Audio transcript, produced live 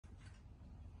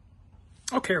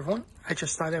Okay everyone, I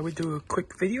just thought I would do a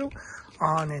quick video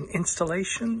on an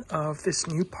installation of this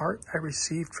new part I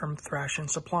received from Thrashin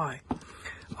Supply.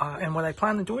 And what I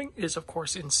plan on doing is, of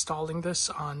course, installing this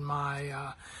on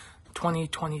my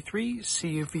 2023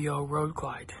 CVO Road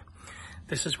Glide.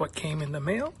 This is what came in the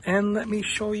mail, and let me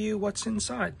show you what's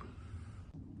inside.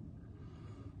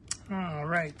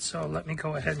 Alright, so let me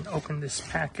go ahead and open this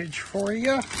package for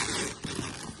you.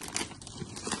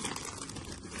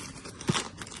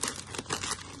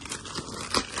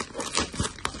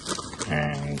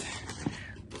 And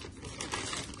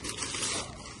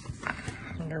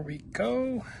there we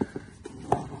go.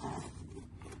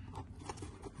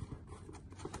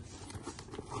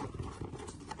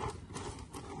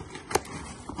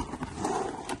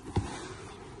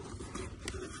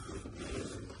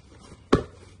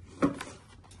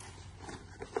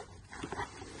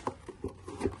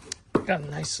 Got a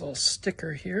nice little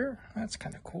sticker here. That's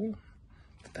kind of cool.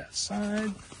 Put that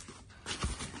aside.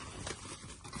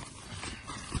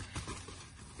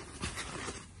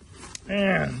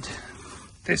 And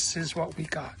this is what we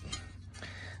got.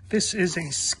 This is a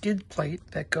skid plate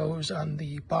that goes on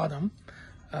the bottom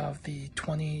of the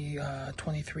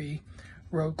 2023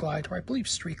 Road Glide, or I believe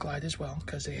Street Glide as well,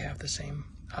 because they have the same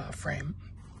frame.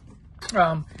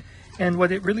 And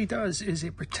what it really does is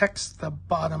it protects the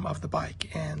bottom of the bike.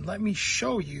 And let me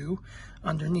show you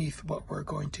underneath what we're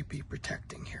going to be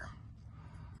protecting here.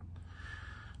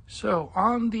 So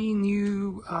on the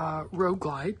new Road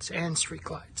Glides and Street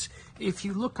Glides, if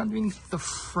you look underneath the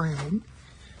frame,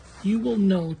 you will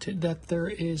note that there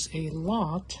is a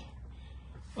lot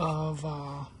of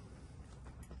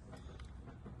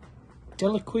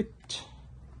delicate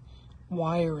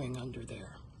wiring under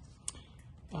there.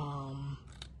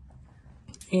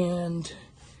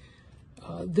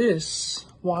 This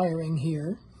wiring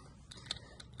here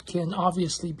can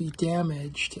obviously be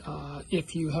damaged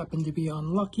if you happen to be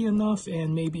unlucky enough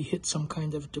and maybe hit some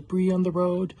kind of debris on the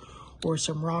road, or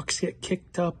some rocks get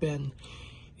kicked up and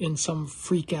in some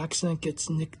freak accident gets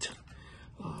nicked,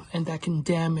 and that can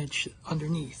damage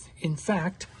underneath. In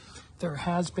fact, there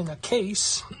has been a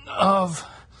case of,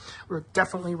 or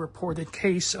definitely reported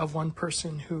case of, one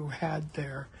person who had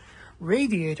their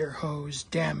radiator hose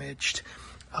damaged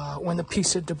when a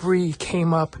piece of debris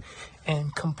came up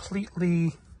and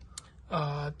completely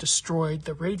destroyed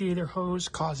the radiator hose,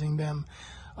 causing them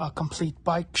a complete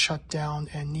bike shutdown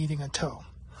and needing a tow.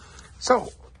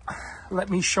 So let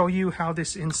me show you how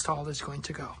this install is going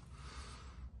to go.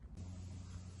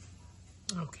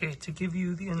 Okay, to give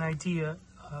you an idea,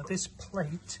 this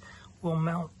plate will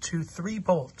mount to 3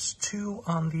 bolts, 2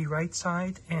 on the right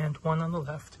side and 1 on the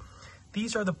left.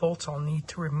 These are the bolts I'll need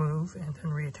to remove and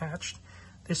then reattach.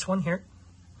 This one here,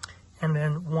 and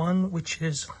then one which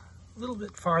is a little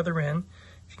bit farther in.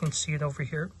 You can see it over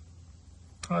here.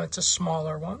 It's a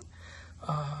smaller one.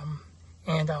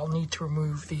 And I'll need to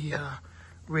remove the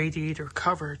radiator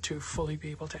cover to fully be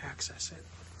able to access it.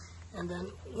 And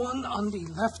then one on the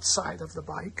left side of the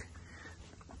bike,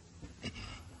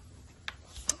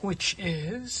 which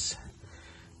is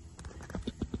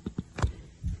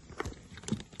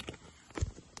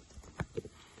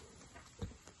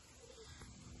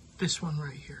this one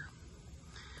right here.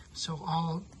 So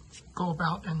I'll go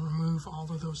about and remove all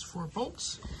of those 4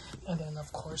 bolts, and then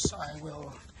of course I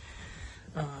will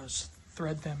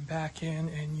thread them back in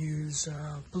and use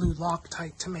blue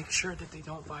Loctite to make sure that they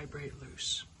don't vibrate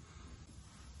loose.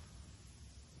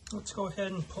 Let's go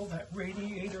ahead and pull that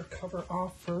radiator cover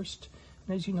off first.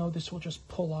 And as you know, this will just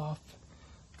pull off.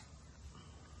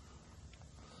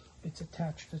 It's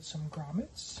attached to some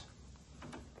grommets.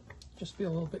 Just be a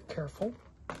little bit careful.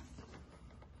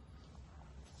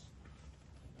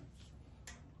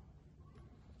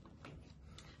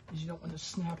 You don't want to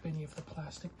snap any of the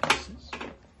plastic pieces.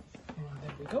 And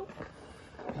there we go.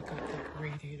 We got that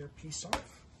radiator piece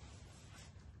off.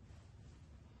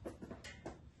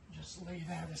 Just lay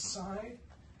that aside.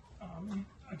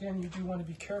 Again, you do want to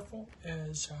be careful,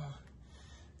 as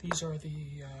these are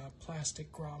the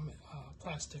plastic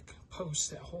posts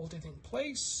that hold it in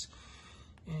place,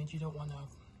 and you don't want to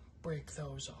break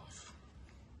those off.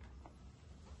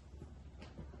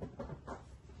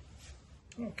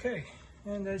 Okay.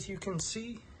 And as you can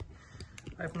see,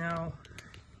 I've now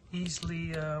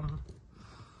easily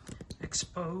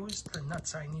exposed the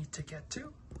nuts I need to get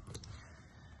to.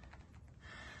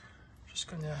 Just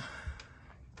gonna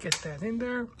get that in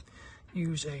there,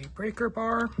 use a breaker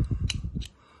bar.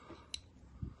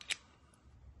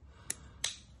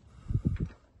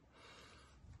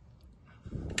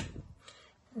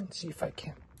 And see if I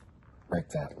can't break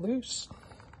that loose.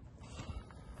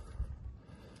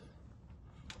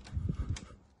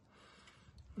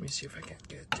 see if I can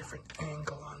get a different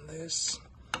angle on this.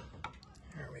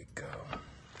 There we go.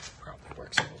 Probably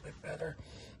works a little bit better.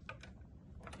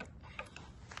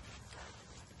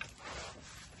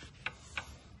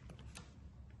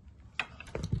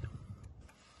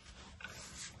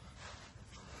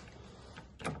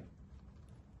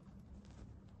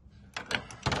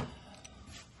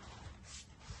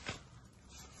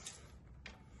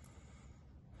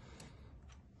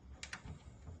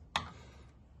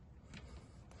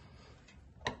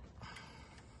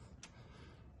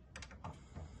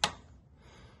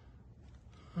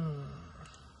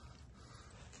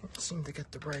 Can't seem to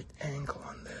get the right angle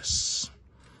on this.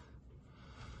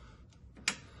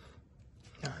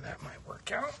 Now that might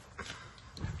work out.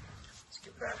 Let's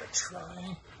give that a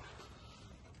try.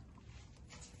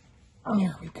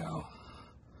 There we go.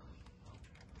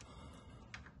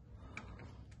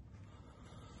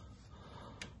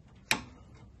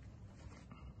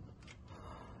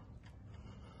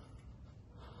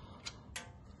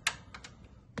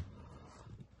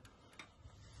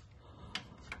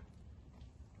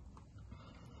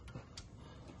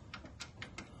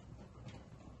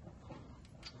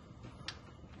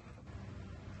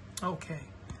 Okay,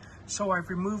 so I've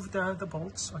removed the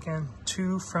bolts, again,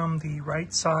 2 from the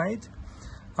right side,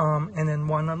 and then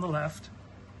 1 on the left.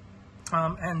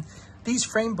 And these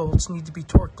frame bolts need to be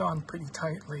torqued on pretty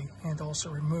tightly and also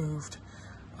removed.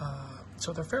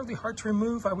 So they're fairly hard to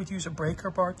remove. I would use a breaker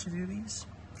bar to do these.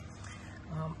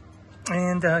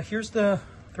 Here's the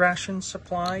Thrashin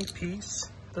Supply piece,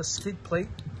 the skid plate.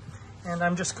 And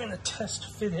I'm just going to test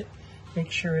fit it,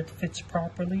 make sure it fits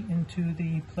properly into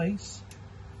the place.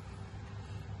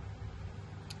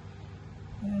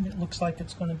 And it looks like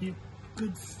it's going to be a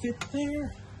good fit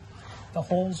there. The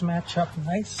holes match up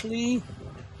nicely.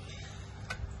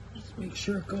 Just make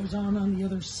sure it goes on the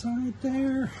other side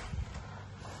there.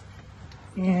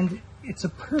 And it's a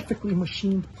perfectly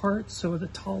machined part, so the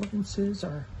tolerances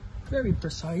are very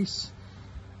precise.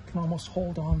 It can almost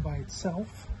hold on by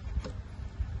itself.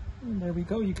 And there we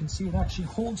go. You can see it actually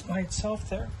holds by itself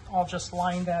there. I'll just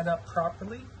line that up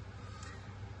properly.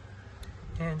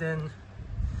 And then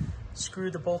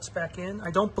screw the bolts back in.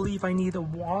 I don't believe I need a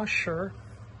washer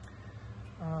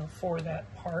for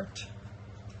that part,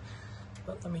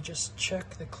 but let me just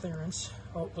check the clearance.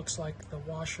 Oh, it looks like the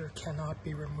washer cannot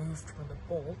be removed from the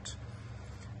bolt.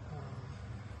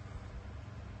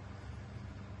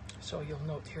 So you'll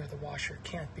note here the washer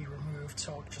can't be removed,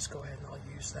 so I'll just go ahead and I'll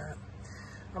use that.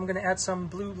 I'm going to add some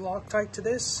blue Loctite to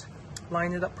this,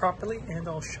 line it up properly, and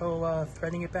I'll show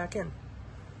threading it back in.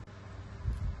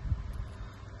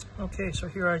 Okay, so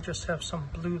here I just have some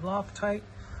blue Loctite.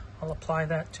 I'll apply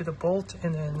that to the bolt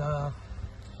and then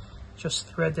just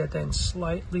thread that in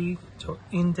slightly to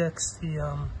index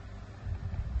the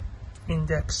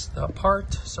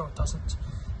part so it doesn't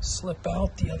slip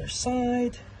out the other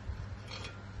side.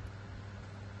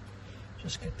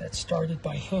 Just get that started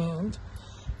by hand.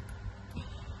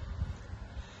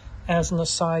 As an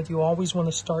aside, you always want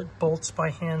to start bolts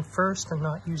by hand first and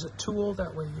not use a tool.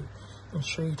 That way you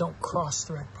ensure you don't cross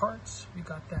thread parts. We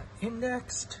got that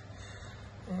indexed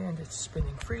and it's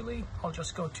spinning freely. I'll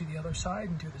just go to the other side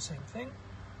and do the same thing.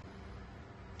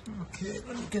 Okay,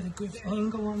 let me get a good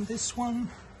angle on this one.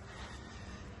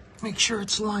 Make sure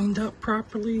it's lined up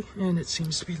properly, and it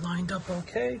seems to be lined up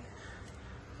okay.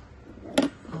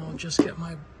 I'll just get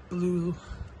my blue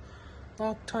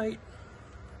Loctite,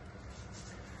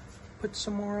 put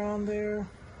some more on there.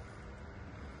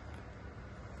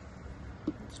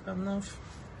 That's about enough.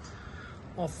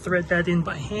 I'll thread that in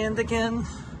by hand again,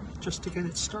 just to get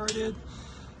it started,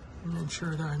 and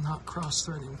ensure that I'm not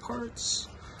cross-threading parts.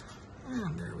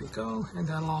 And there we go. And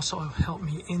that'll also help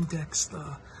me index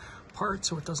the part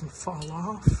so it doesn't fall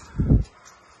off.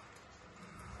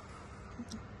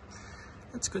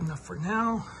 That's good enough for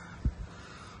now.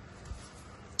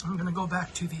 I'm going to go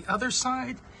back to the other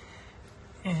side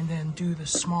and then do the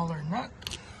smaller nut.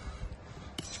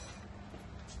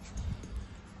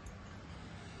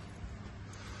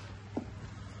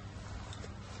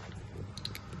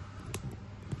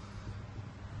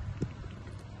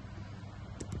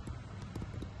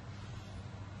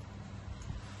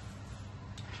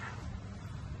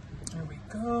 There we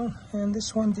go. And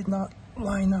this one did not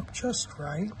line up just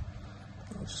right.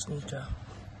 I just need to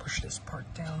push this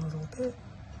part down a little bit.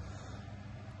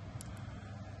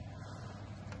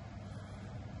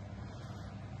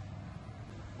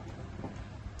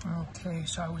 Okay,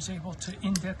 so I was able to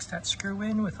index that screw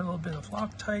in with a little bit of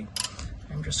Loctite.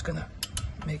 I'm just gonna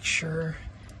make sure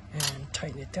and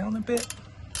tighten it down a bit.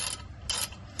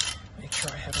 Make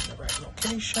sure I have it in the right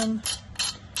location.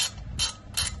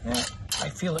 Yeah, I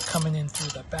feel it coming in through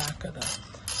the back of the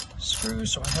screw,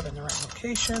 so I have it in the right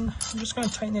location. I'm just going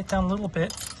to tighten it down a little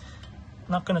bit.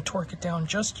 I'm not going to torque it down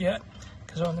just yet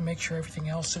because I want to make sure everything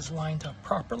else is lined up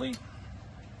properly.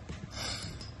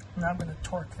 Now I'm going to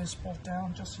torque this bolt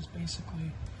down just as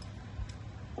basically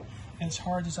as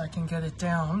hard as I can get it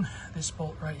down. This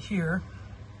bolt right here.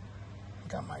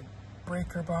 Got my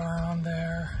breaker bar on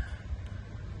there.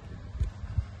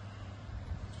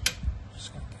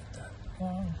 Just going to get that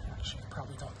on. Actually, I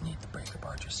probably don't need the breaker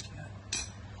bar just yet.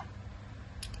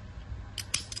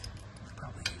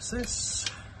 Probably use this.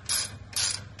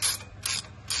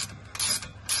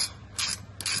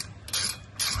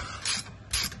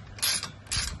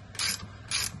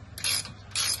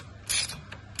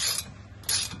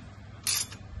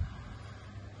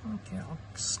 Okay, I'll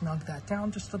snug that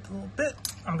down just a little bit.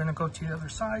 I'm going to go to the other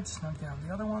side, snug down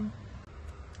the other one.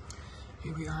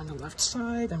 Here we are on the left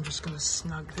side. I'm just going to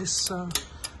snug this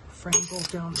frame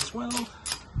bolt down as well.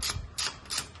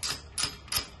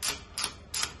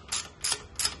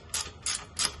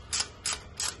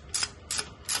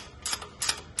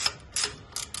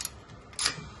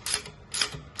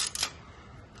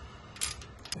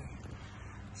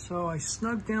 So I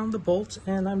snugged down the bolts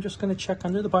and I'm just going to check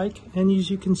under the bike, and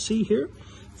as you can see here,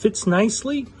 fits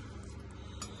nicely.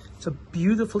 It's a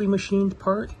beautifully machined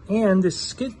part, and this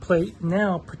skid plate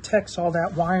now protects all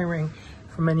that wiring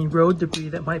from any road debris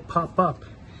that might pop up.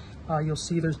 You'll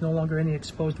see there's no longer any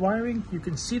exposed wiring. You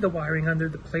can see the wiring under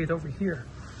the plate over here.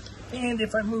 And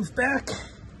if I move back,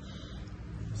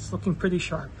 it's looking pretty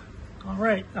sharp. All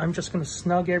right, I'm just going to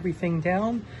snug everything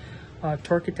down.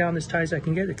 Torque it down as tight as I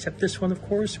can get, except this one, of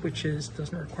course, which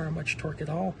doesn't require much torque at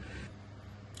all.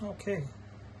 Okay,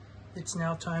 it's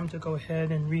now time to go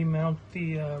ahead and remount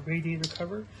the radiator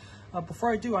cover.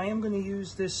 Before I do, I am going to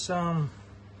use this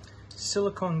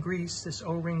silicone grease, this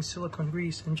O-ring silicone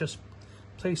grease, and just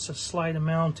place a slight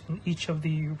amount in each of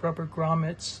the rubber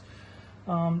grommets.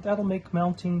 That'll make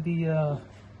mounting the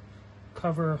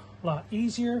cover a lot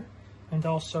easier, and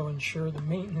also ensure the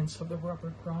maintenance of the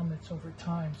rubber grommets over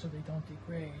time so they don't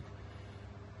degrade.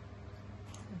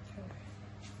 Okay.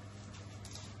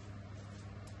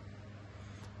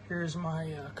 Here's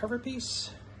my cover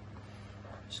piece.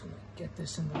 Just going to get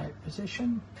this in the right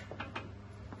position.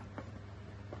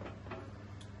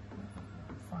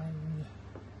 Find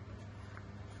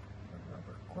the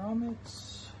rubber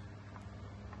grommets.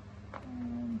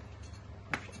 And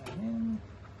push that in.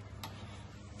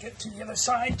 Get to the other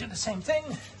side, do the same thing.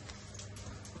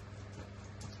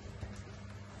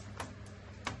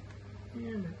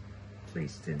 And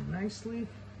placed in nicely.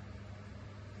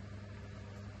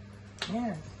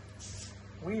 And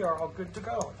we are all good to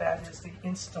go. That is the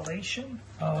installation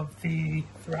of the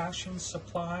Thrashin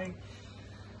Supply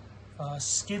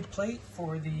skid plate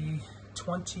for the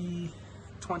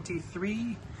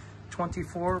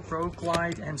 2023-24 Road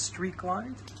Glide and Street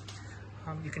Glide.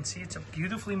 You can see it's a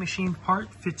beautifully machined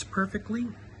part, fits perfectly.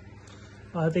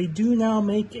 They do now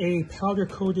make a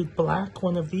powder-coated black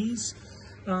one of these.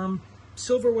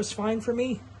 Silver was fine for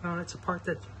me. It's a part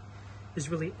that is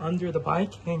really under the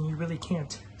bike and you really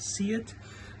can't see it.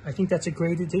 I think that's a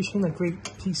great addition, a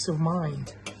great peace of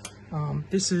mind.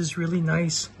 This is really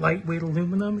nice, lightweight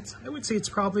aluminum. I would say it's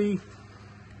probably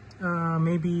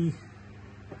maybe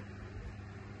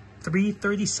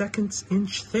 3/32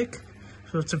 inch thick.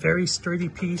 So it's a very sturdy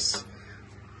piece.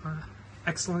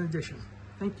 Excellent addition.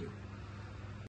 Thank you.